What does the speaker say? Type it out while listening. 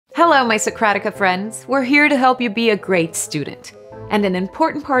Hello, my Socratica friends. We're here to help you be a great student. And an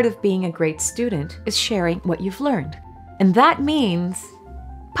important part of being a great student is sharing what you've learned. And that means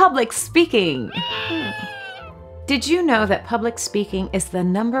public speaking. Did you know that public speaking is the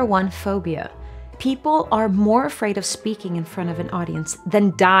 #1 phobia? People are more afraid of speaking in front of an audience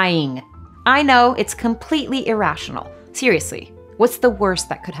than dying. I know, it's completely irrational. Seriously, what's the worst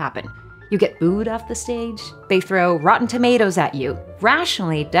that could happen? You get booed off the stage? They throw rotten tomatoes at you.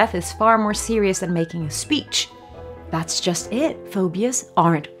 Rationally, death is far more serious than making a speech. That's just it. Phobias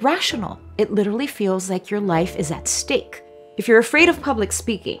aren't rational. It literally feels like your life is at stake. If you're afraid of public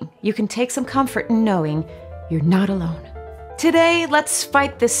speaking, you can take some comfort in knowing you're not alone. Today, let's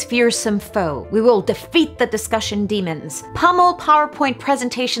fight this fearsome foe. We will defeat the discussion demons, pummel PowerPoint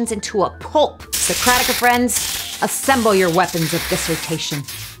presentations into a pulp. Socratica friends, assemble your weapons of dissertation.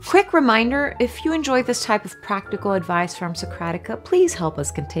 Quick reminder, if you enjoy this type of practical advice from Socratica, please help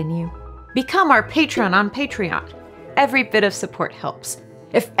us continue. Become our patron on Patreon. Every bit of support helps.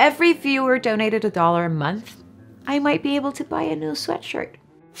 If every viewer donated $1 a month, I might be able to buy a new sweatshirt.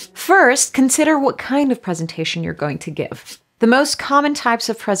 First, consider what kind of presentation you're going to give. The most common types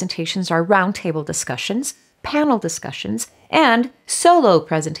of presentations are roundtable discussions, panel discussions, and solo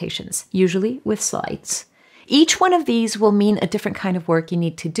presentations, usually with slides. Each one of these will mean a different kind of work you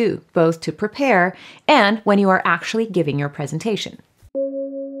need to do, both to prepare and when you are actually giving your presentation.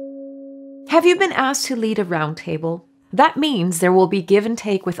 Have you been asked to lead a roundtable? That means there will be give and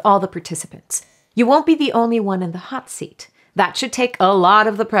take with all the participants. You won't be the only one in the hot seat. That should take a lot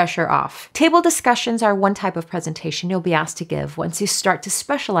of the pressure off. Table discussions are one type of presentation you'll be asked to give once you start to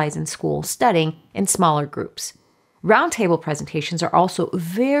specialize in school, studying in smaller groups. Roundtable presentations are also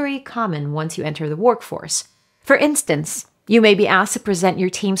very common once you enter the workforce. For instance, you may be asked to present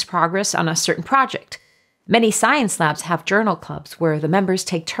your team's progress on a certain project. Many science labs have journal clubs where the members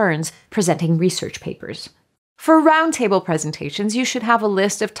take turns presenting research papers. For roundtable presentations, you should have a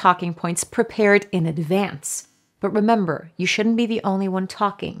list of talking points prepared in advance. But remember, you shouldn't be the only one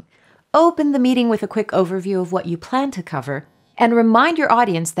talking. Open the meeting with a quick overview of what you plan to cover and remind your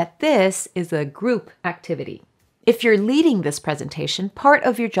audience that this is a group activity. If you're leading this presentation, part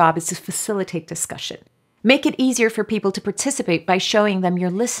of your job is to facilitate discussion. Make it easier for people to participate by showing them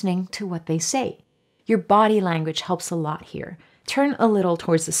you're listening to what they say. Your body language helps a lot here. Turn a little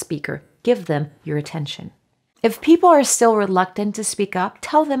towards the speaker. Give them your attention. If people are still reluctant to speak up,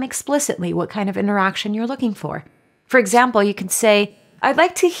 tell them explicitly what kind of interaction you're looking for. For example, you can say, "I'd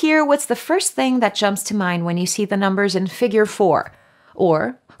like to hear what's the first thing that jumps to mind when you see the numbers in figure 4.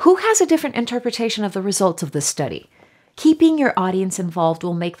 Or, "Who has a different interpretation of the results of this study?" Keeping your audience involved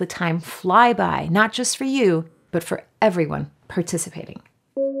will make the time fly by, not just for you, but for everyone participating.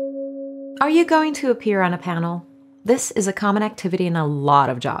 Are you going to appear on a panel? This is a common activity in a lot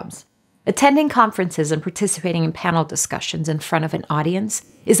of jobs. Attending conferences and participating in panel discussions in front of an audience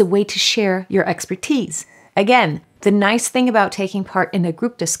is a way to share your expertise. Again, the nice thing about taking part in a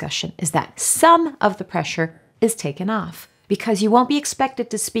group discussion is that some of the pressure is taken off because you won't be expected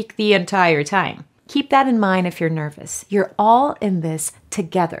to speak the entire time. Keep that in mind if you're nervous. You're all in this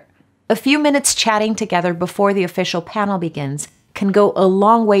together. A few minutes chatting together before the official panel begins can go a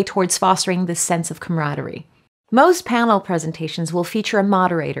long way towards fostering this sense of camaraderie. Most panel presentations will feature a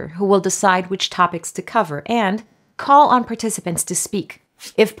moderator who will decide which topics to cover and call on participants to speak.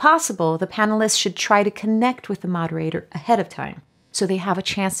 If possible, the panelists should try to connect with the moderator ahead of time so they have a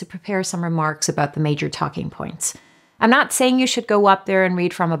chance to prepare some remarks about the major talking points. I'm not saying you should go up there and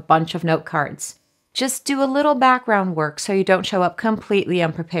read from a bunch of note cards. Just do a little background work so you don't show up completely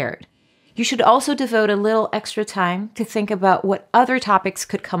unprepared. You should also devote a little extra time to think about what other topics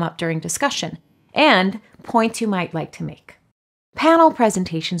could come up during discussion and points you might like to make. Panel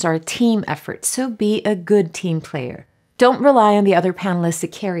presentations are a team effort, so be a good team player. Don't rely on the other panelists to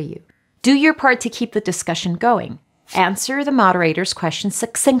carry you. Do your part to keep the discussion going. Answer the moderator's questions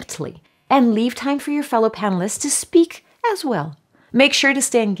succinctly, and leave time for your fellow panelists to speak as well. Make sure to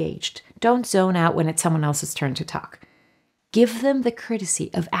stay engaged. Don't zone out when it's someone else's turn to talk. Give them the courtesy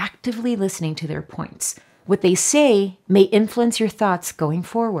of actively listening to their points. What they say may influence your thoughts going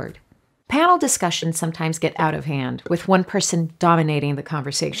forward. Panel discussions sometimes get out of hand, with one person dominating the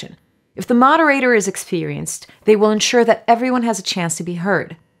conversation. If the moderator is experienced, they will ensure that everyone has a chance to be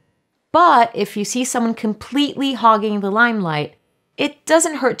heard. But if you see someone completely hogging the limelight, it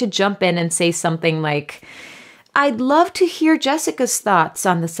doesn't hurt to jump in and say something like, "I'd love to hear Jessica's thoughts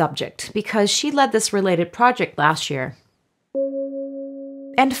on the subject because she led this related project last year."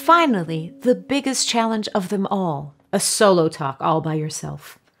 And finally, the biggest challenge of them all, a solo talk all by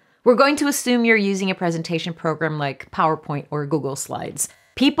yourself. We're going to assume you're using a presentation program like PowerPoint or Google Slides.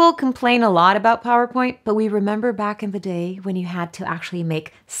 People complain a lot about PowerPoint, but we remember back in the day when you had to actually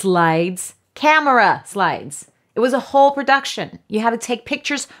make slides, camera slides. It was a whole production. You had to take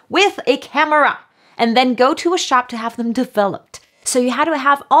pictures with a camera and then go to a shop to have them developed. So you had to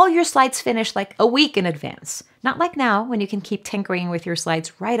have all your slides finished like a week in advance. Not like now when you can keep tinkering with your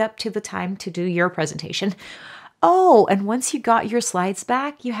slides right up to the time to do your presentation. Oh, and once you got your slides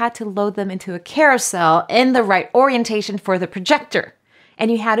back, you had to load them into a carousel in the right orientation for the projector. And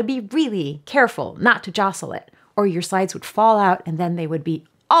you had to be really careful not to jostle it, or your slides would fall out and then they would be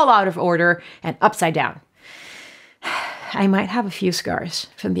all out of order and upside down. I might have a few scars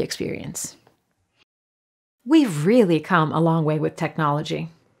from the experience. We've really come a long way with technology.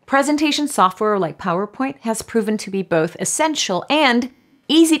 Presentation software like PowerPoint has proven to be both essential and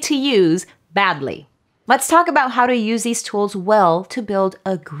easy to use badly. Let's talk about how to use these tools well to build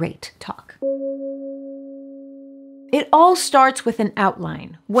a great talk. It all starts with an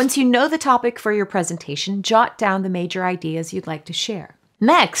outline. Once you know the topic for your presentation, jot down the major ideas you'd like to share.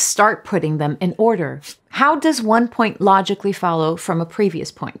 Next, start putting them in order. How does one point logically follow from a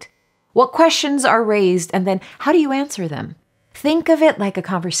previous point? What questions are raised, and then how do you answer them? Think of it like a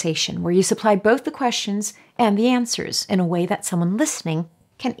conversation where you supply both the questions and the answers in a way that someone listening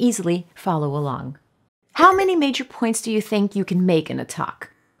can easily follow along. How many major points do you think you can make in a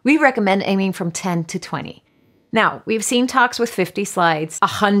talk? We recommend aiming from 10 to 20. Now, we've seen talks with 50 slides,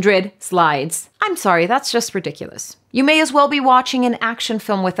 100 slides. I'm sorry, that's just ridiculous. You may as well be watching an action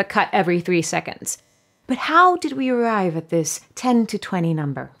film with a cut every 3 seconds. But how did we arrive at this 10 to 20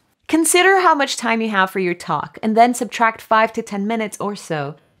 number? Consider how much time you have for your talk and then subtract 5 to 10 minutes or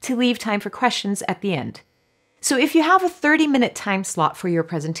so to leave time for questions at the end. So if you have a 30-minute time slot for your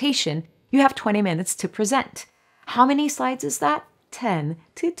presentation, you have 20 minutes to present. How many slides is that? 10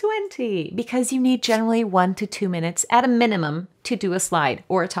 to 20, because you need generally 1 to 2 minutes at a minimum to do a slide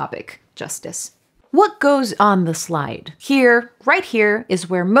or a topic justice. What goes on the slide? Here, right here, is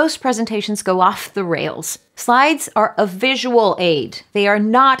where most presentations go off the rails. Slides are a visual aid. They are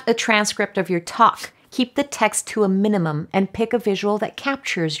not a transcript of your talk. Keep the text to a minimum and pick a visual that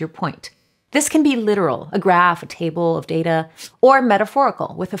captures your point. This can be literal, a graph, a table of data, or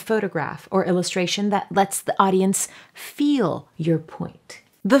metaphorical with a photograph or illustration that lets the audience feel your point.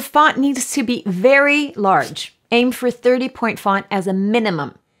 The font needs to be very large. Aim for 30-point font as a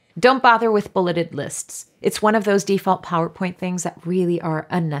minimum. Don't bother with bulleted lists. It's one of those default PowerPoint things that really are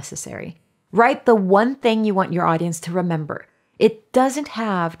unnecessary. Write the one thing you want your audience to remember. It doesn't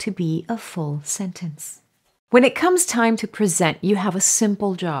have to be a full sentence. When it comes time to present, you have a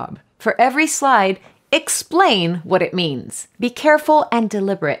simple job. For every slide, explain what it means. Be careful and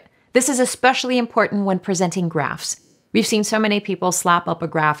deliberate. This is especially important when presenting graphs. We've seen so many people slap up a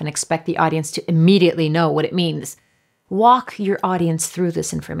graph and expect the audience to immediately know what it means. Walk your audience through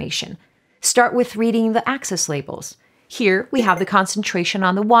this information. Start with reading the axis labels. Here, we have the concentration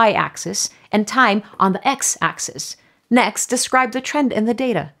on the y-axis and time on the x-axis. Next, describe the trend in the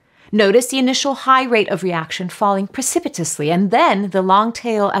data. Notice the initial high rate of reaction falling precipitously, and then the long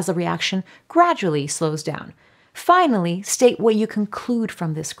tail as the reaction gradually slows down. Finally, state what you conclude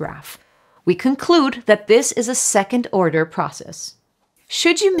from this graph. We conclude that this is a second-order process.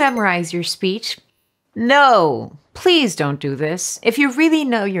 Should you memorize your speech? No, please don't do this. If you really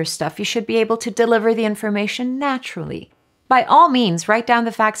know your stuff, you should be able to deliver the information naturally. By all means, write down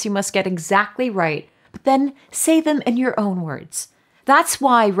the facts you must get exactly right, but then say them in your own words. That's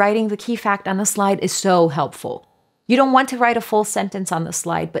why writing the key fact on a slide is so helpful. You don't want to write a full sentence on the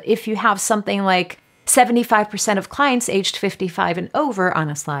slide, but if you have something like 75% of clients aged 55 and over on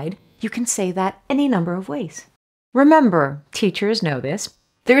a slide, you can say that any number of ways. Remember, teachers know this,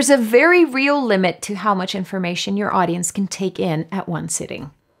 there's a very real limit to how much information your audience can take in at one sitting.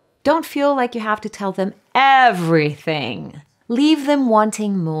 Don't feel like you have to tell them everything. Leave them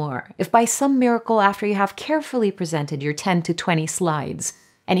wanting more. If by some miracle after you have carefully presented your 10 to 20 slides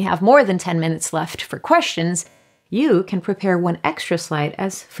and you have more than 10 minutes left for questions, you can prepare one extra slide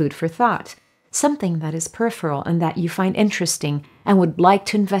as food for thought, something that is peripheral and that you find interesting and would like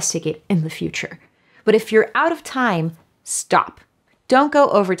to investigate in the future. But if you're out of time, stop. Don't go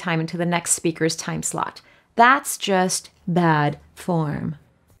overtime into the next speaker's time slot. That's just bad form.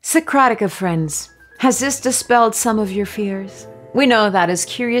 Socratica friends, has this dispelled some of your fears? We know that as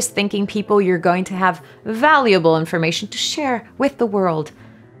curious thinking people, you're going to have valuable information to share with the world.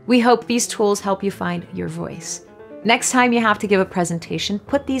 We hope these tools help you find your voice. Next time you have to give a presentation,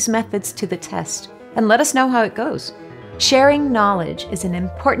 put these methods to the test and let us know how it goes. Sharing knowledge is an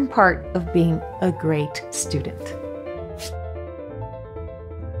important part of being a great student.